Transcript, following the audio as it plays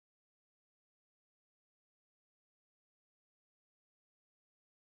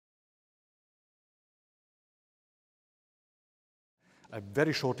I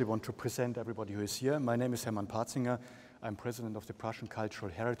very shortly want to present everybody who is here. My name is Hermann Parzinger. I'm president of the Prussian Cultural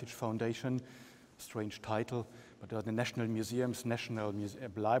Heritage Foundation. Strange title, but there are the national museums, national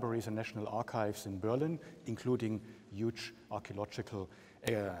libraries, and national archives in Berlin, including huge archaeological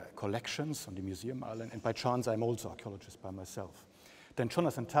collections on the museum island. And by chance, I'm also an archaeologist by myself. Then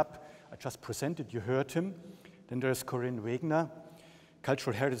Jonathan Tubb, I just presented, you heard him. Then there's Corinne Wegner,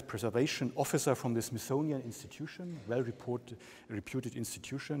 Cultural Heritage Preservation Officer from the Smithsonian Institution, well-reputed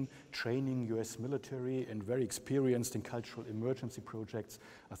institution, training US military and very experienced in cultural emergency projects.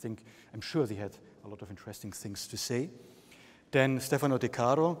 I'm sure they had a lot of interesting things to say. Then Stefano De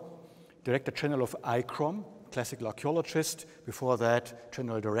Caro, Director General of ICROM, classical archaeologist. Before that,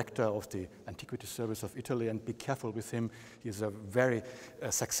 General Director of the Antiquity Service of Italy, and be careful with him. He is a very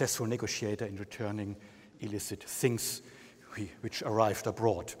successful negotiator in returning illicit things which arrived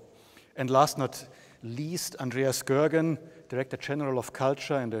abroad. And last not least, Andreas Goergen, Director General of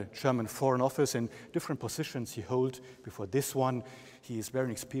Culture in the German Foreign Office, in different positions he held before this one. He is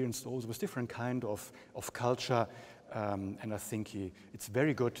very experienced also with different kind of culture, and I think it's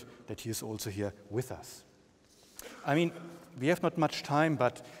very good that he is also here with us. I mean, we have not much time,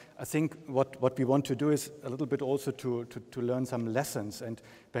 but I think what we want to do is a little bit also to learn some lessons, and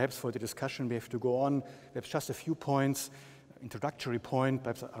perhaps for the discussion we have to go on. Perhaps just a few points. Introductory point,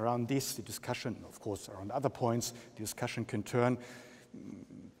 perhaps around this, the discussion, of course, around other points, the discussion can turn.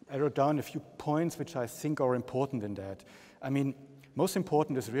 I wrote down a few points which I think are important in that. I mean, most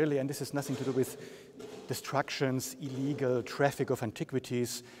important is really, and this has nothing to do with destructions, illegal traffic of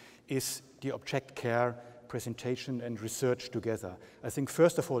antiquities, is the object care, presentation and research together. I think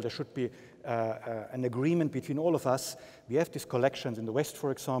first of all there should be an agreement between all of us. We have these collections in the West,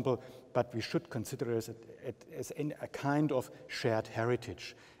 for example, but we should consider it as a kind of shared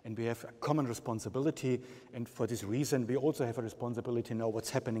heritage. And we have a common responsibility, and for this reason we also have a responsibility to know what's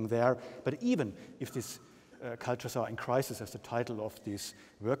happening there. But even if these cultures are in crisis, as the title of this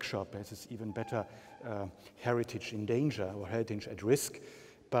workshop, as it's even better, heritage in danger or heritage at risk.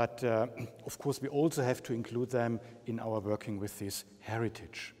 But of course, we also have to include them in our working with this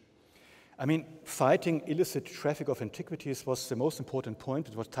heritage. I mean, fighting illicit traffic of antiquities was the most important point.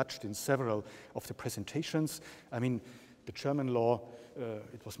 It was touched in several of the presentations. I mean, the German law,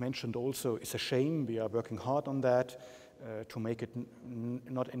 it was mentioned also, is a shame. We are working hard on that to make it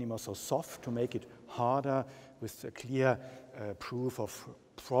not anymore so soft, to make it harder with a clear proof of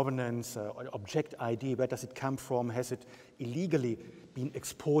provenance, object ID, where does it come from, has it illegally been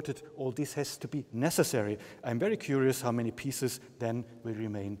exported, all this has to be necessary. I'm very curious how many pieces then will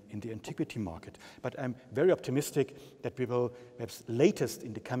remain in the antiquity market. But I'm very optimistic that we will, perhaps latest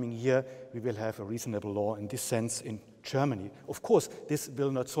in the coming year, we will have a reasonable law in this sense in Germany. Of course, this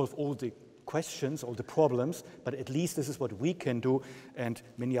will not solve all the questions, all the problems, but at least this is what we can do, and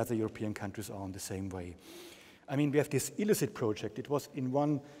many other European countries are on the same way. I mean, we have this illicit project. It was in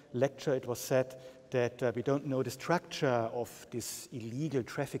one lecture, it was said that we don't know the structure of this illegal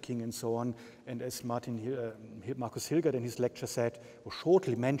trafficking and so on. And as Markus Hilgert in his lecture said, or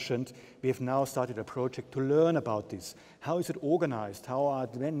shortly mentioned, we have now started a project to learn about this. How is it organized? How are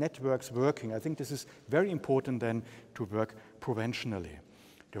the networks working? I think this is very important then to work preventionally.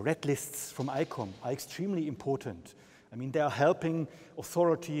 The red lists from ICOM are extremely important. I mean, they are helping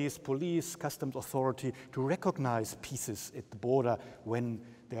authorities, police, customs authority to recognize pieces at the border when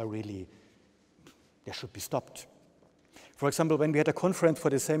they should be stopped. For example, when we had a conference for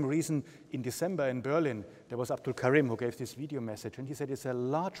the same reason in December in Berlin, there was Abdul Karim who gave this video message, and he said it's a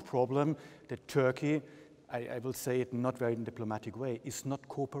large problem that Turkey, I will say it not very in a diplomatic way, is not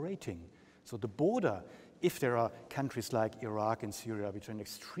cooperating. So the border, if there are countries like Iraq and Syria which are in an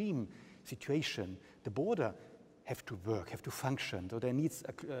extreme situation, the border have to work, have to function. So there needs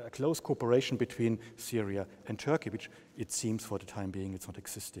a close cooperation between Syria and Turkey, which it seems for the time being it's not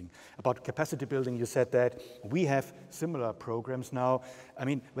existing. About capacity building, you said that we have similar programs now. I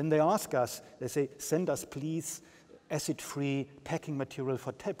mean, when they ask us, they say, send us please acid-free packing material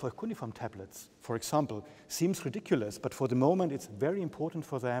for cuneiform tablets, for example. Seems ridiculous, but for the moment it's very important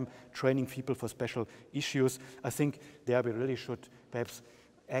for them, training people for special issues. I think there we really should perhaps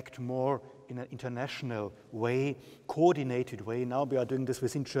act more in an international way, coordinated way. Now we are doing this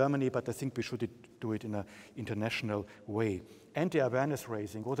within Germany, but I think we should do it in an international way. And the awareness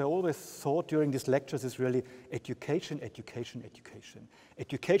raising. What I always thought during these lectures is really education, education, education.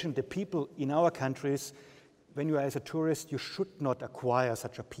 Education, the people in our countries, when you are as a tourist, you should not acquire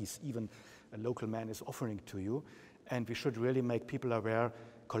such a piece, even a local man is offering it to you. And we should really make people aware,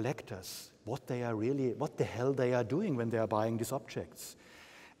 collectors, what the hell they are doing when they are buying these objects.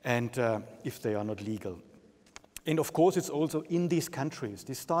 And if they are not legal. And of course, it's also in these countries.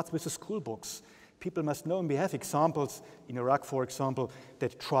 This starts with the school books. People must know, and we have examples in Iraq, for example,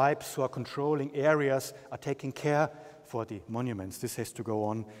 that tribes who are controlling areas are taking care for the monuments. This has to go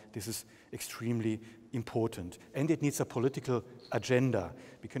on. This is extremely important. And it needs a political agenda.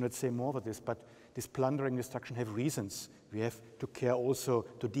 We cannot say more about this, but this plundering, destruction have reasons. We have to care also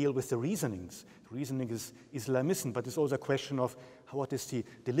to deal with the reasonings. The reasoning is Islamism, but it's also a question of what is the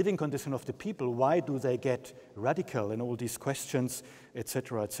living condition of the people? Why do they get radical in all these questions,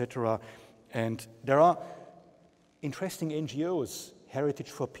 etc., etc.? And there are interesting NGOs, Heritage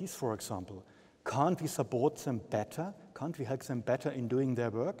for Peace, for example. Can't we support them better? Can't we help them better in doing their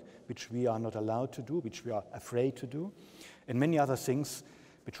work, which we are not allowed to do, which we are afraid to do? And many other things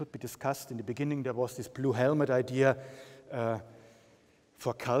which should be discussed. In the beginning, there was this blue helmet idea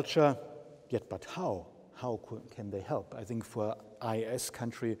for culture, yet but how? How can they help? I think for IS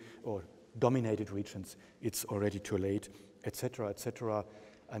country or dominated regions, it's already too late, etc., etc.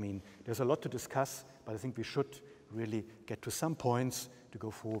 I mean, there's a lot to discuss, but I think we should really get to some points to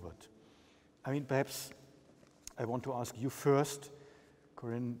go forward. I mean, perhaps I want to ask you first,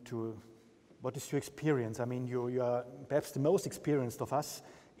 Corinne, what is your experience? I mean, you are perhaps the most experienced of us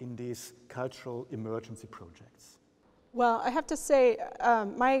in these cultural emergency projects. Well, I have to say,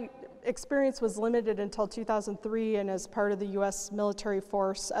 my experience was limited until 2003, and as part of the U.S. military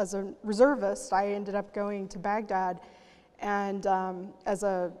force, as a reservist, I ended up going to Baghdad and as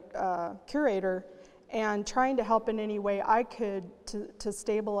a curator, and trying to help in any way I could to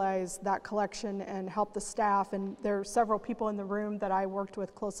stabilize that collection and help the staff. And there are several people in the room that I worked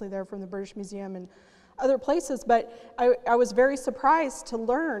with closely there from the British Museum and other places, but I was very surprised to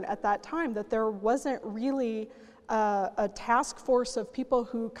learn at that time that there wasn't really a task force of people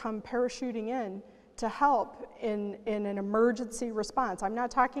who come parachuting in to help in an emergency response. I'm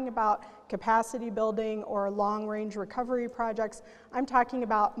not talking about capacity building or long-range recovery projects. I'm talking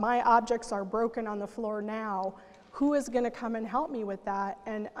about my objects are broken on the floor now. Who is going to come and help me with that?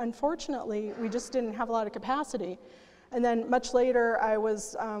 And unfortunately, we just didn't have a lot of capacity. And then much later, I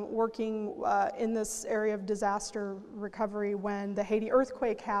was working in this area of disaster recovery when the Haiti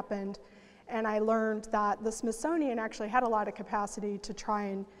earthquake happened, and I learned that the Smithsonian actually had a lot of capacity to try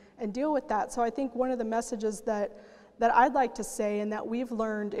and deal with that. So I think one of the messages that I'd like to say, and that we've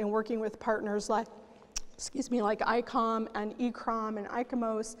learned in working with partners like ICOM and ECROM and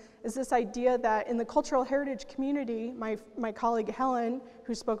ICOMOS, is this idea that in the cultural heritage community, my colleague Helen,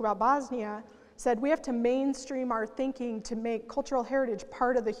 who spoke about Bosnia, said we have to mainstream our thinking to make cultural heritage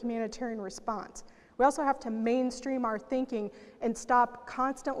part of the humanitarian response. We also have to mainstream our thinking and stop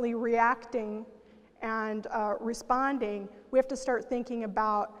constantly reacting and responding. We have to start thinking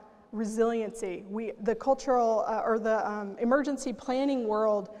about resiliency. The cultural or the emergency planning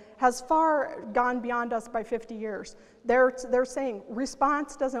world has far gone beyond us by 50 years. They're saying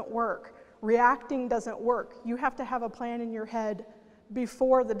response doesn't work, reacting doesn't work. You have to have a plan in your head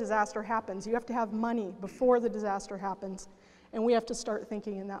before the disaster happens. You have to have money before the disaster happens. And we have to start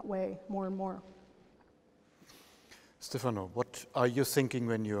thinking in that way more and more. Stefano, what are you thinking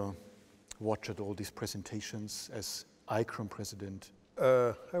when you watched all these presentations as ICROM president?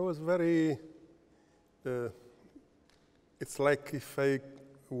 I was very, it's like if I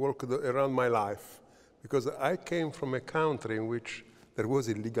walked around my life, because I came from a country in which there was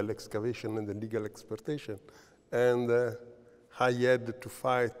illegal excavation and illegal exploitation, and I had to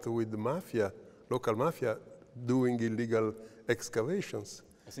fight with the mafia, local mafia, doing illegal excavations.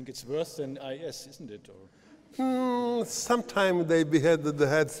 I think it's worse than IS, isn't it? Sometimes they beheaded the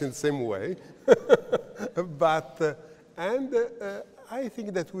heads in the same way, but I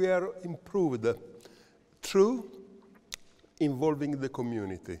think that we are improved through involving the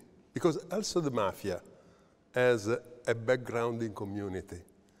community, because also the mafia has a background in community.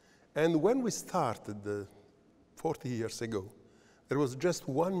 And when we started 40 years ago, there was just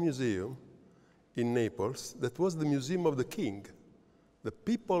one museum in Naples that was the Museum of the King. The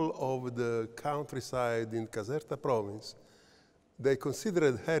people of the countryside in Caserta province, they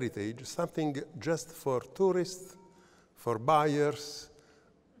considered heritage something just for tourists, for buyers,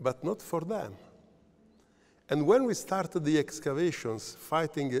 but not for them. And when we started the excavations,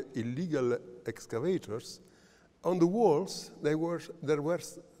 fighting illegal excavators, on the walls there were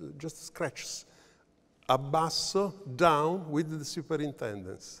just scratches, Abbasso down with the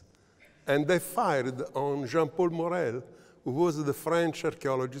superintendents. And they fired on Jean-Paul Morel, who was the French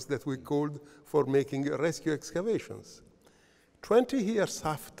archaeologist that we called for making rescue excavations. 20 years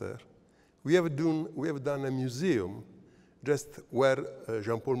after, we have done a museum just where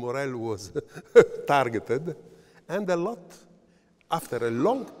Jean-Paul Morel was targeted, and a lot after a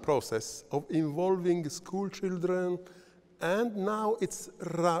long process of involving school children, and now it's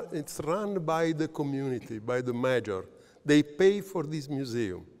run by the community, by the major. They pay for this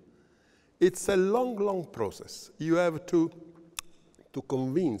museum. It's a long, long process. You have to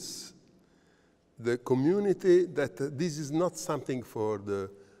convince the community that this is not something for the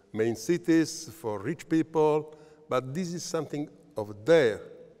main cities, for rich people, but this is something of there.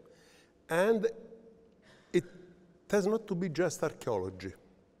 And it has not to be just archaeology,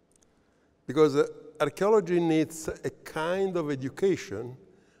 because archaeology needs a kind of education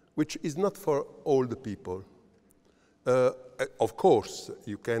which is not for all the people. Of course,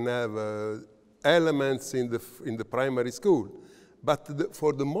 you can have elements in the primary school, but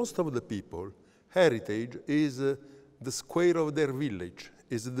for the most of the people, heritage is the square of their village,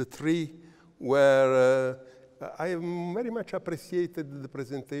 is the tree where I very much appreciated the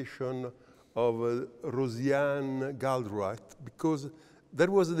presentation of Rosiane Galbraith, because there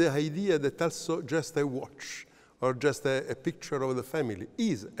was the idea that also just a watch or just a picture of the family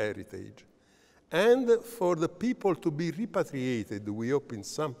is heritage. And for the people to be repatriated, we hope in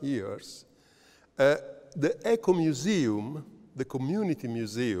some years, the eco-museum, the community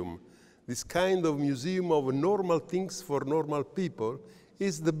museum, this kind of museum of normal things for normal people,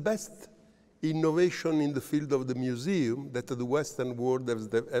 is the best innovation in the field of the museum that the Western world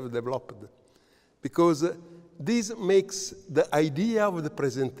have developed. Because this makes the idea of the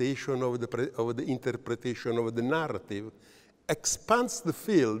presentation, of the interpretation, of the narrative, expands the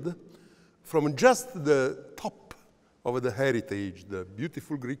field from just the top of the heritage, the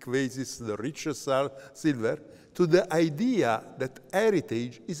beautiful Greek vases, the rich silver, to the idea that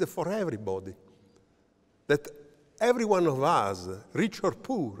heritage is for everybody. That every one of us, rich or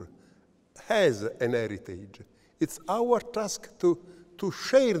poor, has an heritage. It's our task to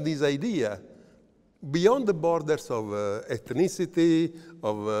share this idea beyond the borders of ethnicity,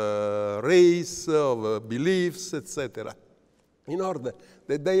 of race, of beliefs, etc., in order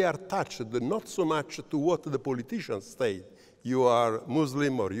that they are touched not so much to what the politicians say, you are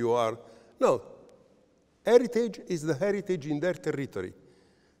Muslim or you are, no. Heritage is the heritage in their territory.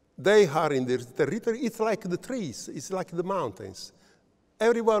 They are in their territory. It's like the trees, it's like the mountains.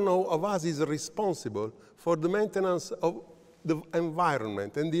 Every one of us is responsible for the maintenance of the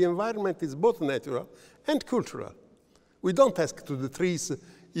environment, and the environment is both natural and cultural. We don't ask to the trees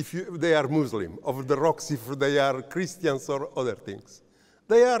if they are Muslim, of the rocks if they are Christians or other things.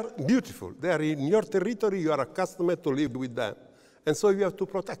 They are beautiful. They are in your territory. You are accustomed to live with them. And so you have to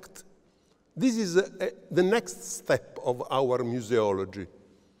protect. This is the next step of our museology.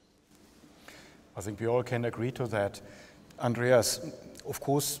 I think we all can agree to that. Andreas, of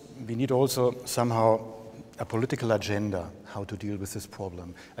course, we need also somehow a political agenda how to deal with this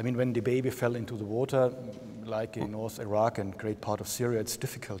problem. I mean, when the baby fell into the water, like in North Iraq and great part of Syria, it's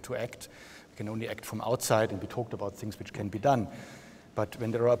difficult to act. We can only act from outside, and we talked about things which can be done. But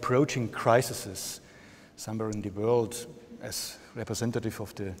when there are approaching crises somewhere in the world, as representative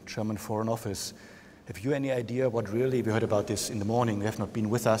of the German Foreign Office, have you any idea what really, we heard about this in the morning, you have not been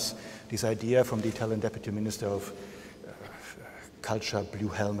with us, this idea from the Italian Deputy Minister of Culture, blue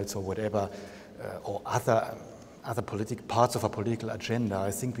helmets or whatever, or other parts of our political agenda.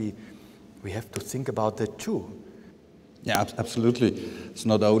 I think we have to think about that too. Yeah, absolutely. It's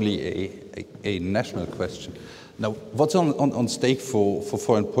not only a national question. Now, what's on stake for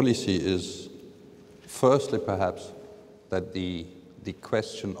foreign policy is, firstly, perhaps, that the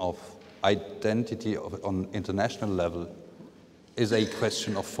question of identity on international level is a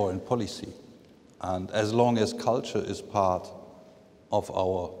question of foreign policy. And as long as culture is part of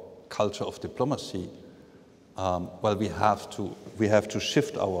our culture of diplomacy, well, we have to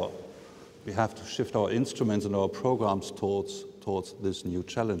shift our instruments and our programs towards these new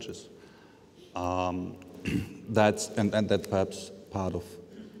challenges. That's perhaps part of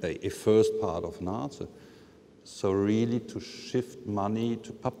a first part of an answer. So really to shift money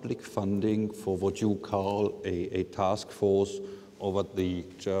to public funding for what you call a task force, or what the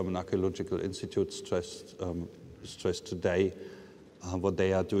German Archaeological Institute stressed today, what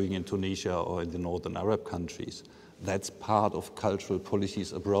they are doing in Tunisia or in the northern Arab countries. That's part of cultural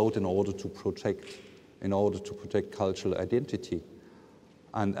policies abroad in order to protect cultural identity.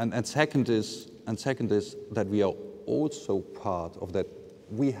 And second is that we are also part of that.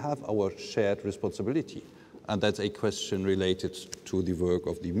 We have our shared responsibility, and that's a question related to the work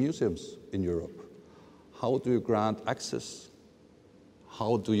of the museums in Europe. How do you grant access?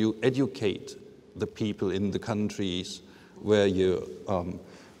 How do you educate the people in the countries where your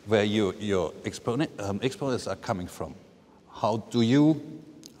exponents are coming from? How do you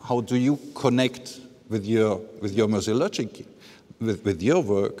connect with your museology with your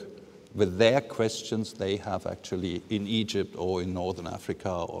work, with their questions they have actually in Egypt or in Northern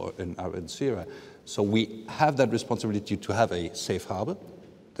Africa or in Syria. So we have that responsibility to have a safe harbor.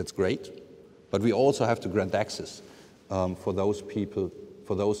 That's great. But we also have to grant access for those people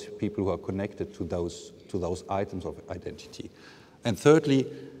who are connected to those items of identity. And thirdly,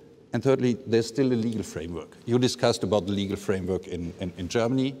 there's still a legal framework. You discussed about the legal framework in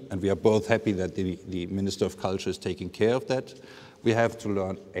Germany, and we are both happy that the Minister of Culture is taking care of that. We have to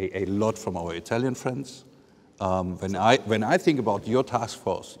learn a lot from our Italian friends. When I think about your task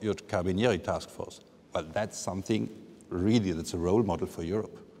force, your Carabinieri task force, well, that's something really that's a role model for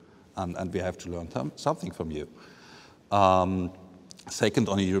Europe. And we have to learn something from you. Second,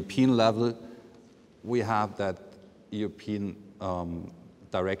 on a European level, we have that European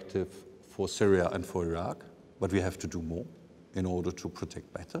directive for Syria and for Iraq, but we have to do more in order to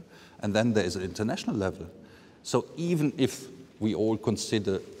protect better. And then there is an international level. So even if we all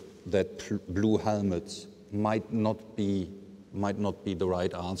consider that blue helmets might not be the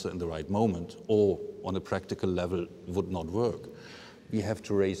right answer in the right moment, or on a practical level would not work, we have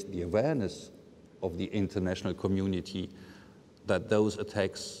to raise the awareness of the international community that those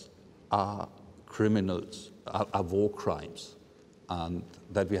attacks are criminals, are war crimes, and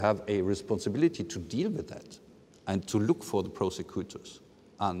that we have a responsibility to deal with that and to look for the prosecutors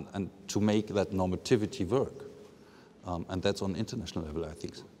and to make that normativity work. And that's on international level, I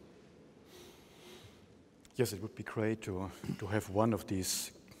think. Yes, it would be great to have one of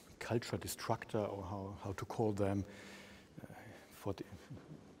these culture destructor, or how to call them, in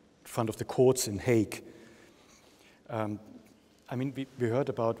front of the courts in Hague. I mean, we heard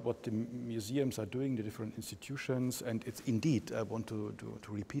about what the museums are doing, the different institutions, and it's indeed, I want to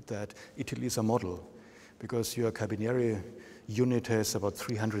repeat that, Italy is a model, because your Carabinieri unit has about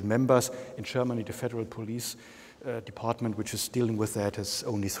 300 members. In Germany, the federal police department, which is dealing with that, has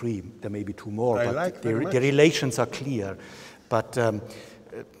only 3. There may be 2 more, but the relations are clear. But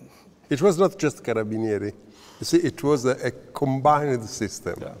it was not just Carabinieri. You see, it was a combined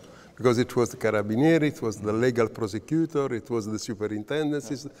system. Yeah. Because it was the Carabinieri, it was the legal prosecutor, it was the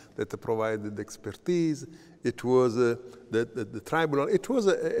superintendencies that provided the expertise, it was the tribunal, it was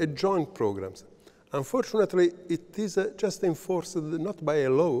a joint program. Unfortunately, it is just enforced not by a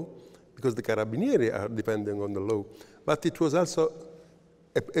law, because the Carabinieri are depending on the law, but it was also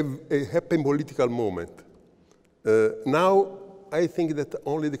a happy political moment. Now, I think that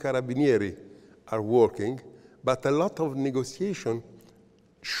only the Carabinieri are working, but a lot of negotiation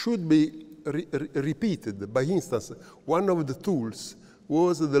should be repeated. By instance, one of the tools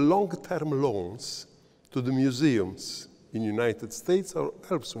was the long-term loans to the museums in the United States or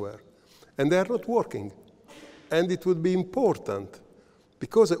elsewhere. And they are not working. And it would be important,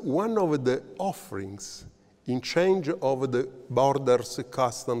 because one of the offerings in change of the borders,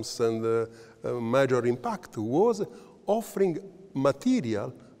 customs, and major impact was offering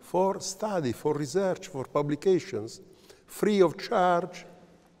material for study, for research, for publications, free of charge,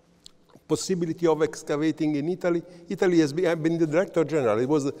 possibility of excavating in Italy. Italy has been the Director General. It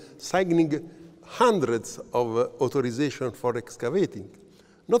was signing hundreds of authorizations for excavating.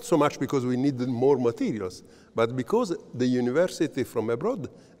 Not so much because we needed more materials, but because the university from abroad,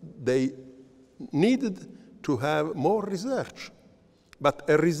 they needed to have more research. But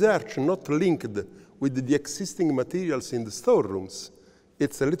a research not linked with the existing materials in the storerooms,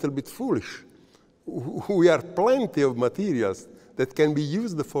 it's a little bit foolish. We have plenty of materials that can be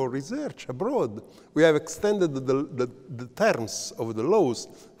used for research abroad. We have extended the terms of the laws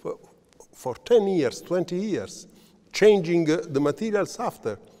for 10 years, 20 years, changing the materials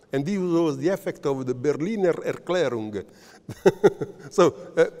after. And this was the effect of the Berliner Erklärung. So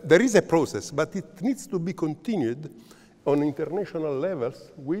there is a process, but it needs to be continued on international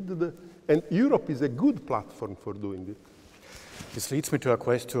levels and Europe is a good platform for doing it. This leads me to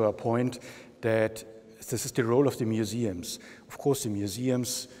a point that this is the role of the museums. Of course, the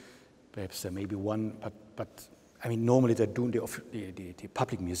museums, perhaps there may be one, but I mean, normally the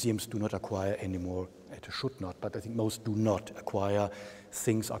public museums do not acquire anymore, they should not, but I think most do not acquire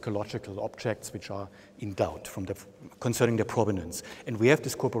things, archaeological objects, which are in doubt concerning their provenance. And we have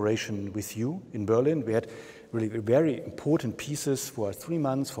this cooperation with you in Berlin. We had really very important pieces for 3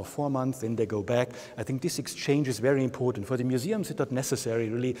 months, for 4 months, then they go back. I think this exchange is very important. For the museums, it's not necessary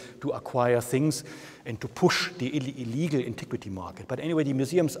really to acquire things and to push the illegal antiquity market. But anyway, the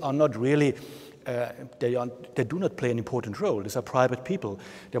museums are not really, they do not play an important role. These are private people.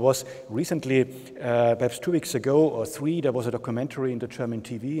 There was recently, perhaps 2 weeks ago or 3, there was a documentary in the German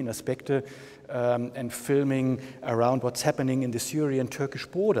TV in Aspekte and filming around what's happening in the Syrian-Turkish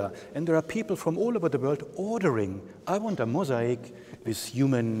border. And there are people from all over the world ordering, I want a mosaic with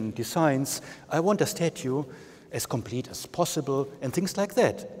human designs, I want a statue as complete as possible, and things like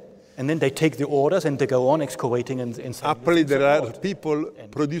that. And then they take the orders and they go on excavating and Happily, there are people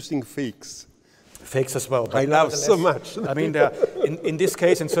producing fakes. Fakes as well. I love so much. I mean, in this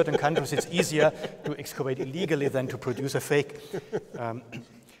case, in certain countries, it's easier to excavate illegally than to produce a fake.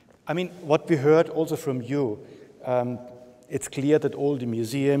 I mean, what we heard also from you, it's clear that all the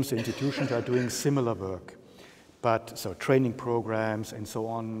museums, institutions are doing similar work. But so training programs and so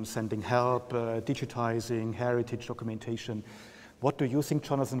on, sending help, digitizing, heritage documentation. What do you think,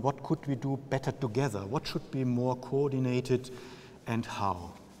 Jonathan? What could we do better together? What should be more coordinated and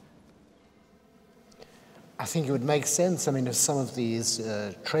how? I think it would make sense, I mean, if some of these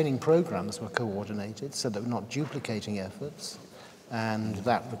training programs were coordinated so that we're not duplicating efforts, and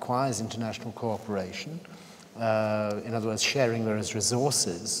that requires international cooperation. In other words, sharing those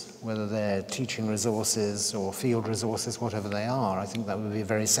resources, whether they're teaching resources or field resources, whatever they are. I think that would be a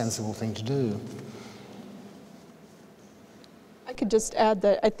very sensible thing to do. I could just add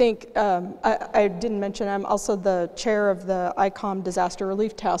that I think, I didn't mention, I'm also the chair of the ICOM Disaster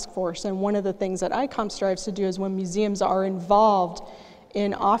Relief Task Force, and one of the things that ICOM strives to do is when museums are involved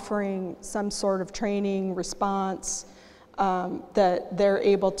in offering some sort of training, response, that they're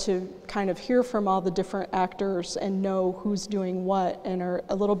able to kind of hear from all the different actors and know who's doing what and are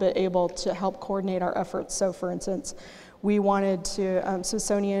a little bit able to help coordinate our efforts. So for instance, we wanted to,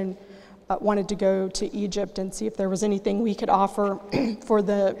 Smithsonian wanted to go to Egypt and see if there was anything we could offer for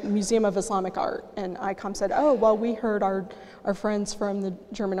the Museum of Islamic Art. And ICOM said, oh, well, we heard our friends from the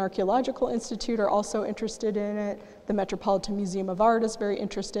German Archaeological Institute are also interested in it. The Metropolitan Museum of Art is very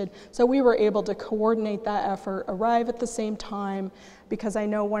interested. So we were able to coordinate that effort, arrive at the same time, because I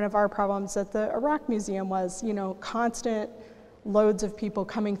know one of our problems at the Iraq Museum was, you know, constant loads of people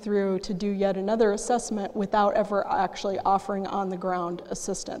coming through to do yet another assessment without ever actually offering on the ground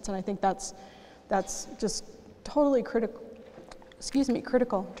assistance. And I think that's just totally critical,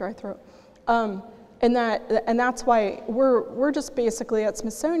 critical, dry throat. And that's why we're just basically at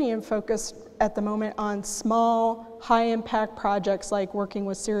Smithsonian focused at the moment on small, high impact projects like working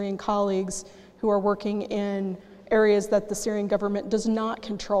with Syrian colleagues who are working in areas that the Syrian government does not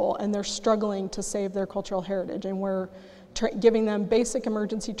control, and they're struggling to save their cultural heritage. And we're giving them basic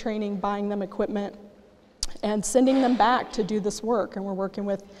emergency training, buying them equipment, and sending them back to do this work. And we're working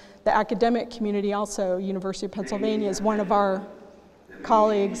with the academic community also. University of Pennsylvania is one of our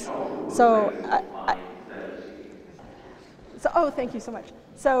colleagues. So, oh, thank you so much.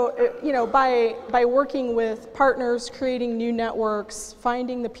 So, you know, by working with partners, creating new networks,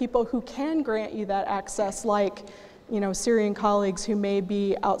 finding the people who can grant you that access, like, you know, Syrian colleagues who may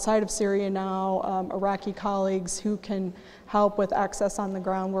be outside of Syria now, Iraqi colleagues who can help with access on the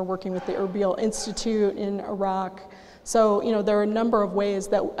ground. We're working with the Erbil Institute in Iraq. So, you know, there are a number of ways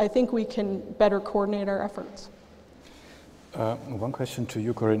that I think we can better coordinate our efforts. One question to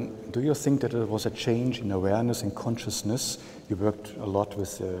you, Corinne. Do you think that there was a change in awareness and consciousness? You worked a lot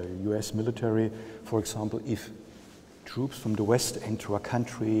with the US military, for example. If troops from the West enter a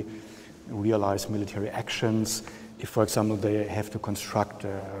country, realize military actions, if, for example, they have to construct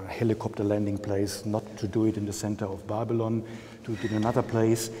a helicopter landing place, not to do it in the center of Babylon, to do it in another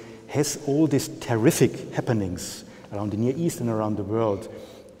place, has all these terrific happenings around the Near East and around the world,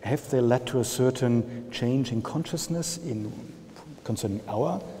 have they led to a certain change in consciousness concerning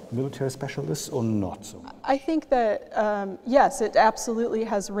our military specialists or not? So? I think that, yes, it absolutely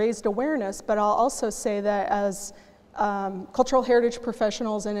has raised awareness, but I'll also say that as cultural heritage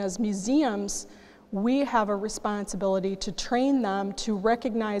professionals and as museums, we have a responsibility to train them to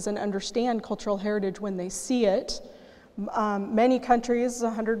recognize and understand cultural heritage when they see it. Many countries,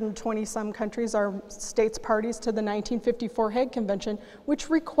 120 some countries, are states parties to the 1954 Hague Convention, which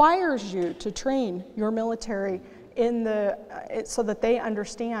requires you to train your military in so that they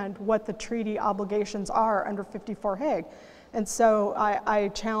understand what the treaty obligations are under 54 Hague. And so I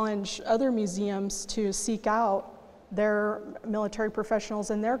challenge other museums to seek out their military professionals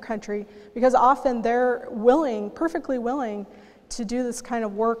in their country, because often they're willing, perfectly willing, to do this kind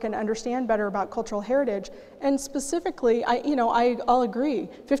of work and understand better about cultural heritage. And specifically, I'll agree,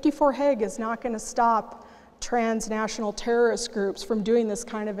 54 Hague is not going to stop transnational terrorist groups from doing this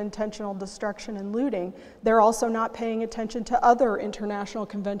kind of intentional destruction and looting. They're also not paying attention to other international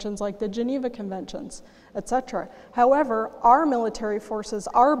conventions like the Geneva Conventions, etc. However, our military forces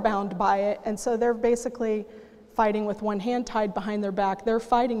are bound by it, and so they're basically fighting with one hand tied behind their back. They're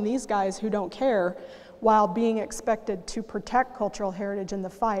fighting these guys who don't care. while being expected to protect cultural heritage in the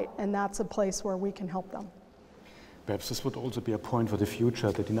fight, and that's a place where we can help them. Perhaps this would also be a point for the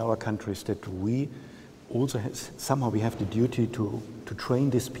future, that in our countries that we also somehow we have the duty to train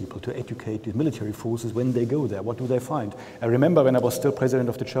these people, to educate the military forces when they go there. What do they find? I remember when I was still president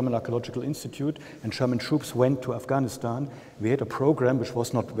of the German Archaeological Institute and German troops went to Afghanistan, we had a program which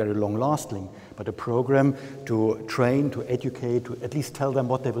was not very long-lasting, but a program to train, to educate, to at least tell them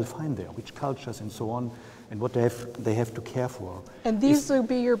what they will find there, which cultures and so on, and what they have to care for. And these will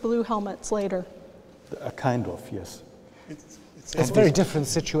be your blue helmets later? Kind of, yes. It's a very different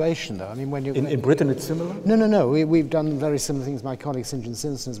situation, though. I mean, when you in Britain, it's similar. No. We've done very similar things. My colleague St. John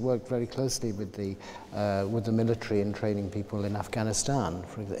Simpson has worked very closely with the military in training people in Afghanistan,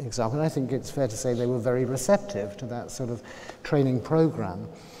 for example. And I think it's fair to say they were very receptive to that sort of training program.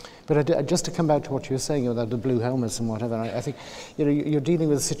 But just to come back to what you were saying about the blue helmets and whatever, I think you're dealing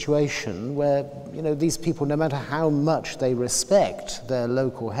with a situation where these people, no matter how much they respect their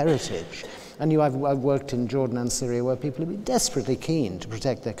local heritage. And I've worked in Jordan and Syria where people have been desperately keen to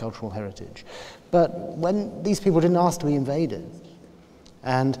protect their cultural heritage. But when these people didn't ask to be invaded,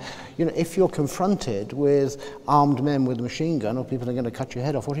 and if you're confronted with armed men with a machine gun or people are going to cut your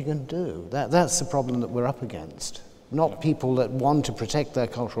head off, what are you going to do? That's the problem that we're up against. Not people that want to protect their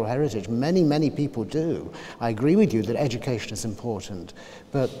cultural heritage. Many, many people do. I agree with you that education is important,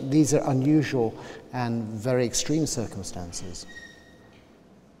 but these are unusual and very extreme circumstances.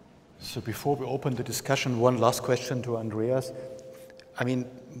 So before we open the discussion, one last question to Andreas. I mean,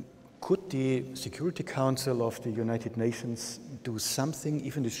 could the Security Council of the United Nations do something,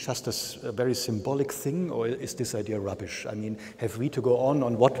 even if it's just a very symbolic thing, or is this idea rubbish? I mean, have we to go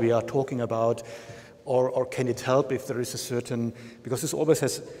on what we are talking about, or can it help if there is a certain, because this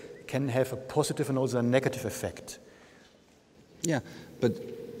always can have a positive and also a negative effect. Yeah, but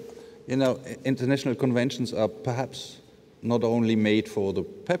international conventions are perhaps not only made for the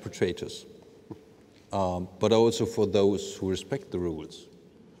perpetrators, but also for those who respect the rules.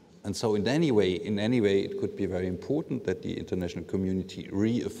 And so in any way, it could be very important that the international community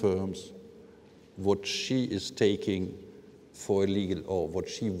reaffirms what she is taking for a legal, or what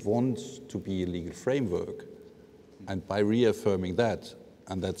she wants to be a legal framework. And by reaffirming that,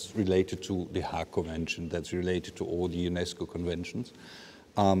 and that's related to the Hague Convention, that's related to all the UNESCO conventions,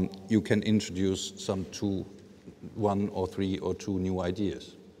 you can introduce one or three or two new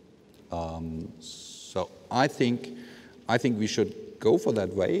ideas. So I think we should go for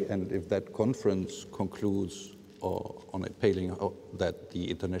that way, and if that conference concludes on appealing that the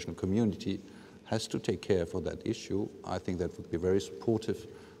international community has to take care for that issue, I think that would be very supportive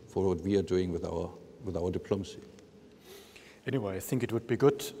for what we are doing with our diplomacy. Anyway, I think it would be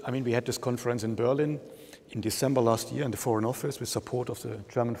good. I mean, we had this conference in Berlin in December last year in the Foreign Office with support of the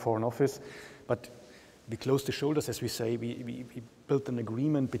German Foreign Office, but we closed the shoulders, as we say. We built an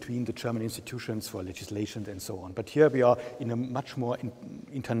agreement between the German institutions for legislation and so on. But here we are in a much more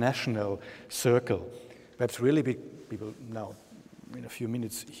international circle. Perhaps really we will now, in a few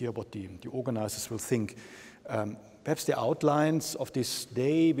minutes, hear what the organizers will think. Perhaps the outlines of this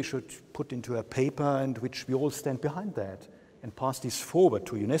day we should put into a paper, and which we all stand behind that and pass this forward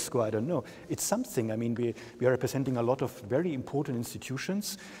to UNESCO. I don't know. It's something. I mean, we are representing a lot of very important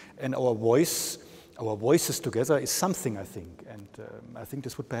institutions, and our voices together is something, I think. And I think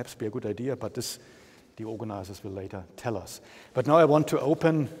this would perhaps be a good idea, but the organizers will later tell us. But now I want to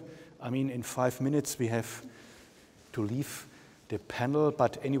open, I mean, in 5 minutes we have to leave the panel,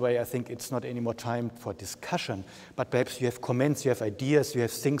 but anyway, I think it's not any more time for discussion, but perhaps you have comments, you have ideas, you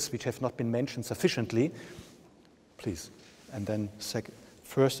have things which have not been mentioned sufficiently. Please. And then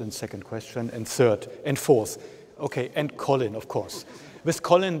first and second question, and third and fourth. Okay, and Colin, of course. With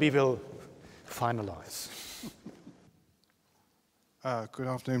Colin, we will finalize. Good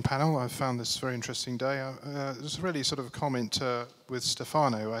afternoon, panel. I found this a very interesting day. Just really sort of a comment with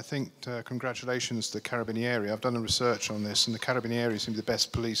Stefano. I think congratulations to the Carabinieri. I've done a research on this, and the Carabinieri seem the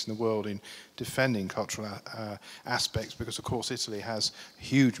best police in the world in defending cultural aspects, because of course Italy has a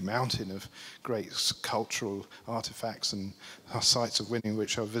huge mountain of great cultural artifacts and sites of winning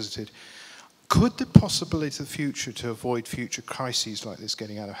which I've visited. Could the possibility of the future to avoid future crises like this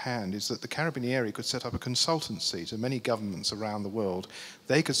getting out of hand is that the Carabinieri could set up a consultancy to many governments around the world?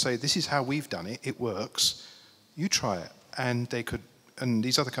 They could say, this is how we've done it, it works, you try it. And they could, and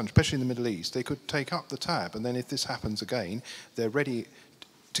these other countries, especially in the Middle East, they could take up the tab, and then if this happens again, they're ready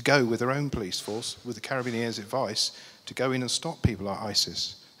to go with their own police force, with the Carabinieri's advice, to go in and stop people like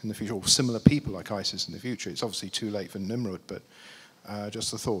ISIS in the future, or similar people like ISIS in the future. It's obviously too late for Nimrod, but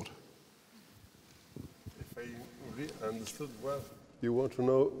just a thought. Understood well. You want to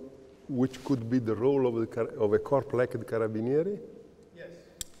know which could be the role of a corps like the Carabinieri? Yes.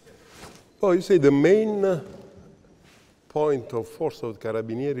 Well, you say the main point of force of the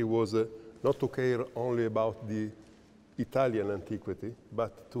Carabinieri was not to care only about the Italian antiquity,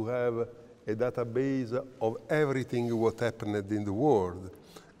 but to have a database of everything what happened in the world,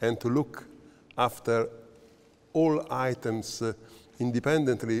 and to look after all items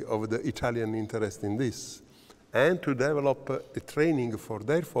independently of the Italian interest in this, and to develop a training for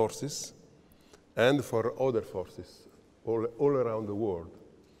their forces and for other forces all around the world.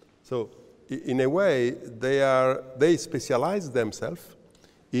 So in a way, they specialize themselves.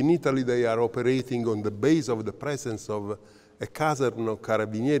 In Italy, they are operating on the base of the presence of a caserno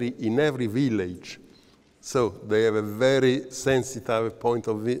carabinieri in every village. So they have a very sensitive point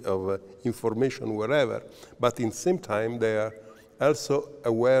of information wherever, but in the same time, they are also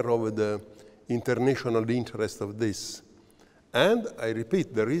aware of the international interest of this. And I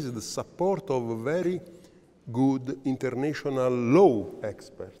repeat, there is the support of very good international law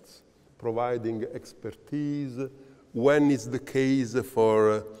experts, providing expertise when it's the case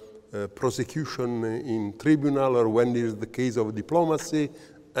for prosecution in tribunal or when it is the case of diplomacy,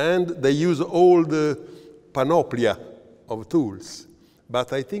 and they use all the panoplia of tools.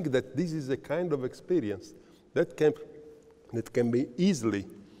 But I think that this is a kind of experience that can be easily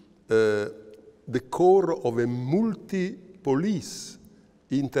the core of a multi-police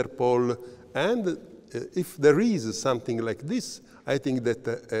Interpol, and if there is something like this, I think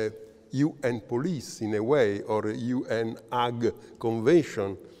that UN police in a way, or a UN Hague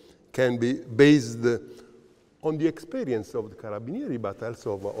Convention can be based on the experience of the Carabinieri, but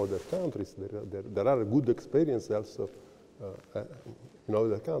also of other countries. There are good experiences also in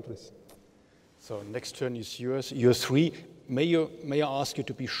other countries. So next turn is yours. You're three. May I ask you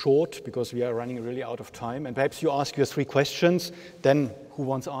to be short, because we are running really out of time, and perhaps you ask your 3 questions, then who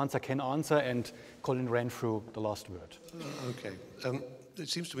wants to answer can answer, and Colin ran through the last word. Okay. It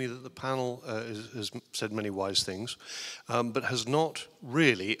seems to me that the panel has said many wise things, but has not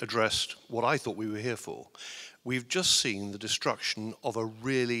really addressed what I thought we were here for. We've just seen the destruction of a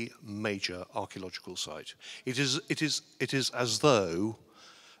really major archaeological site. It is as though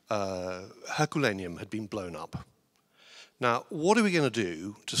Herculaneum had been blown up. Now, what are we going to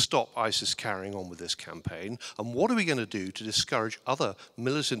do to stop ISIS carrying on with this campaign? And what are we going to do to discourage other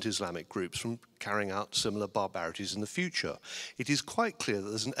militant Islamic groups from carrying out similar barbarities in the future? It is quite clear that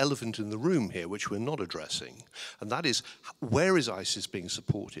there's an elephant in the room here which we're not addressing, and that is, where is ISIS being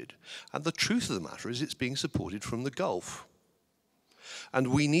supported? And the truth of the matter is it's being supported from the Gulf. And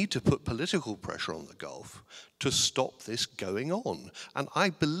we need to put political pressure on the Gulf to stop this going on. And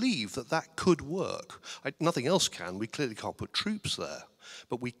I believe that that could work. Nothing else can. We clearly can't put troops there.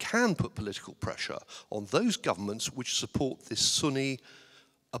 But we can put political pressure on those governments which support this Sunni,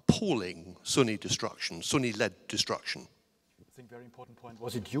 appalling Sunni destruction, Sunni-led destruction. I think very important point.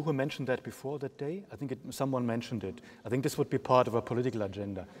 Was it you who mentioned that before that day? I think someone mentioned it. I think this would be part of a political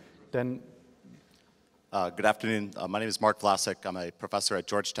agenda. Then. Good afternoon. My name is Mark Vlasic. I'm a professor at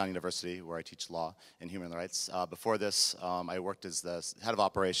Georgetown University, where I teach law and human rights. Before this, I worked as the head of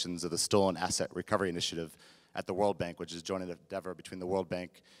operations of the Stolen Asset Recovery Initiative at the World Bank, which is a joint endeavor between the World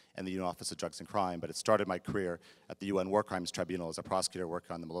Bank and the UN Office of Drugs and Crime. But it started my career at the UN War Crimes Tribunal as a prosecutor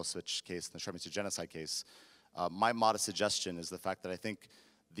working on the Milosevic case and the Srebrenica genocide case. My modest suggestion is the fact that I think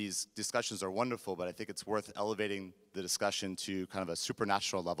these discussions are wonderful, but I think it's worth elevating the discussion to kind of a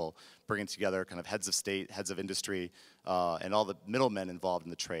supernatural level, bringing together kind of heads of state, heads of industry, and all the middlemen involved in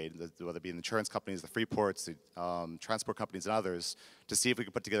the trade, whether it be the insurance companies, the free ports, the transport companies, and others, to see if we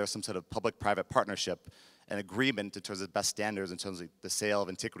could put together some sort of public-private partnership, an agreement in terms of best standards in terms of the sale of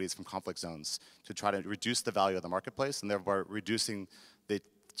antiquities from conflict zones, to try to reduce the value of the marketplace and thereby reducing the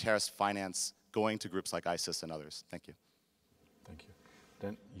terrorist finance going to groups like ISIS and others. Thank you. Thank you.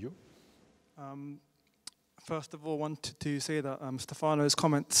 Then you? First of all, I wanted to say that Stefano's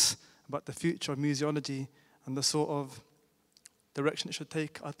comments about the future of museology and the sort of direction it should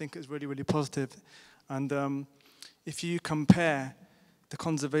take, I think is really, really positive. And if you compare the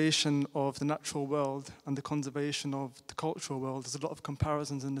conservation of the natural world and the conservation of the cultural world, there's a lot of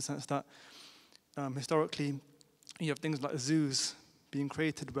comparisons in the sense that historically you have things like zoos being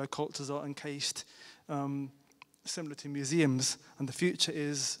created where cultures are encased, similar to museums, and the future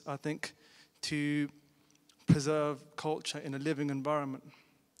is, I think, to preserve culture in a living environment,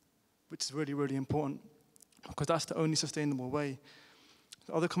 which is really, really important, because that's the only sustainable way.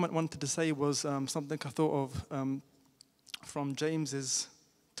 The other comment I wanted to say was something I thought of from James's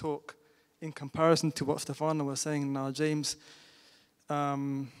talk in comparison to what Stefano was saying. Now, James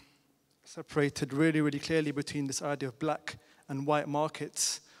separated really, really clearly between this idea of black and white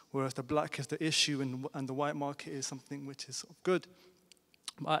markets, whereas the black is the issue and the white market is something which is sort of good.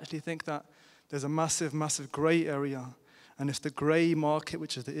 But I actually think that there's a massive, massive grey area, and it's the grey market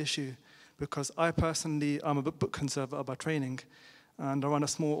which is the issue, because I personally, I'm a book conservator by training, and I run a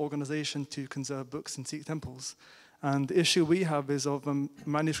small organization to conserve books in Sikh temples. And the issue we have is of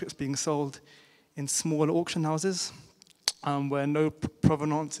manuscripts being sold in small auction houses, where no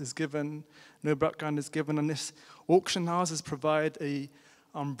provenance is given, no background is given, and this auction houses provide a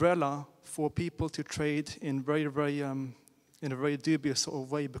umbrella for people to trade in in a very dubious sort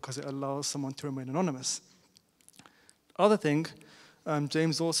of way, because it allows someone to remain anonymous. Other thing,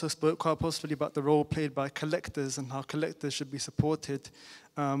 James also spoke quite positively about the role played by collectors and how collectors should be supported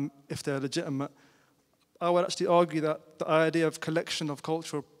if they're legitimate. I would actually argue that the idea of collection of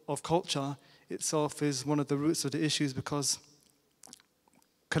culture itself is one of the roots of the issues, because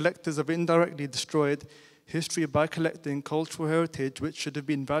collectors have indirectly destroyed history by collecting cultural heritage which should have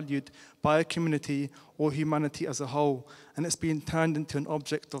been valued by a community or humanity as a whole, and it's been turned into an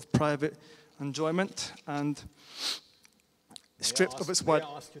object of private enjoyment and stripped of its wide.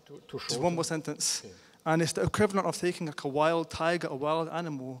 Just one more sentence. Okay. And it's the equivalent of taking like a wild tiger, a wild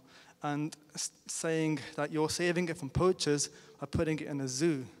animal, and saying that you're saving it from poachers by putting it in a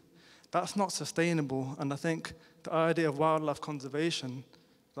zoo. That's not sustainable. And I think the idea of wildlife conservation,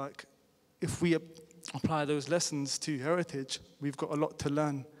 like if we apply those lessons to heritage, we've got a lot to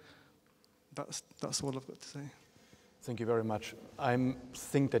learn. That's all I've got to say. Thank you very much. I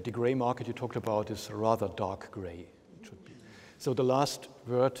think that the grey market you talked about is rather dark grey. It should be. So the last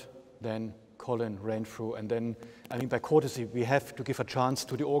word, then Colin ran through, and then, I mean, by courtesy, we have to give a chance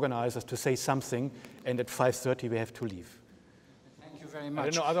to the organizers to say something, and at 5:30 we have to leave. Thank you very much. I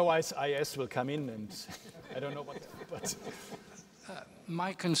don't know, otherwise IS will come in, and I don't know what.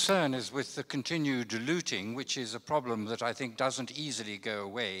 My concern is with the continued looting, which is a problem that I think doesn't easily go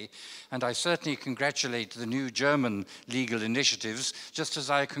away. And I certainly congratulate the new German legal initiatives, just as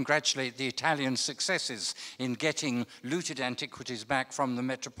I congratulate the Italian successes in getting looted antiquities back from the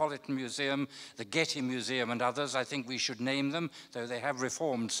Metropolitan Museum, the Getty Museum, and others. I think we should name them, though they have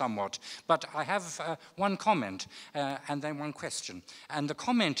reformed somewhat. But I have one comment and then one question. And the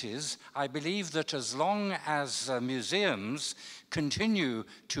comment is, I believe that as long as museums continue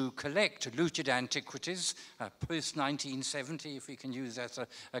to collect looted antiquities, post-1970, if we can use that as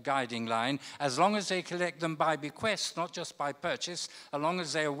a guiding line, as long as they collect them by bequest, not just by purchase, as long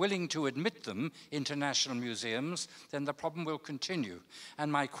as they are willing to admit them into national museums, then the problem will continue. And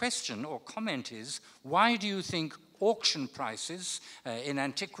my question or comment is, why do you think auction prices in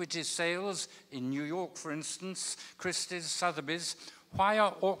antiquities sales in New York, for instance, Christie's, Sotheby's, why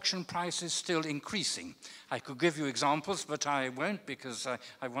are auction prices still increasing? I could give you examples, but I won't, because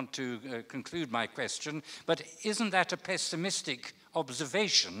I want to conclude my question. But isn't that a pessimistic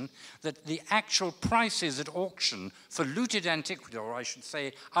observation, that the actual prices at auction for looted antiquities, or I should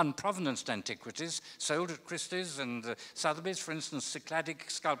say unprovenanced antiquities, sold at Christie's and Sotheby's, for instance,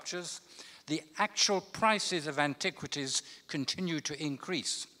 Cycladic sculptures, the actual prices of antiquities continue to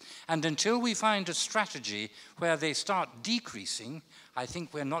increase? And until we find a strategy where they start decreasing, I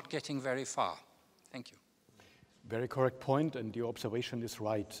think we're not getting very far. Thank you. Very correct point, and your observation is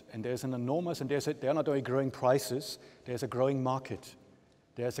right. And there's an enormous, and there are not only growing prices, there's a growing market.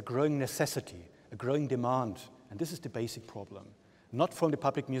 There's a growing necessity, a growing demand. And this is the basic problem. Not from the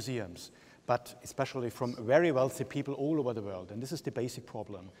public museums, but especially from very wealthy people all over the world. And this is the basic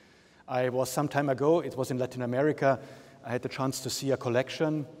problem. I was some time ago, it was in Latin America, I had the chance to see a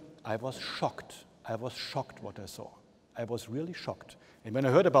collection. I was shocked. I was shocked what I saw. I was really shocked. And when I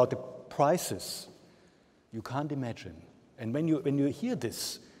heard about the prices, you can't imagine. And when you hear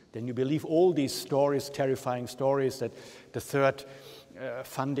this, then you believe all these stories, terrifying stories, that the third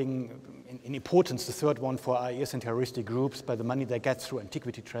funding, in importance, the third one for IS and terroristic groups, by the money they get through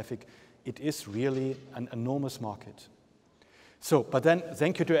antiquity traffic, it is really an enormous market. So, but then,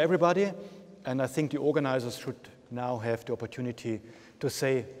 thank you to everybody, and I think the organizers should now have the opportunity to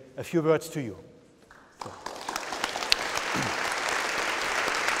say a few words to you.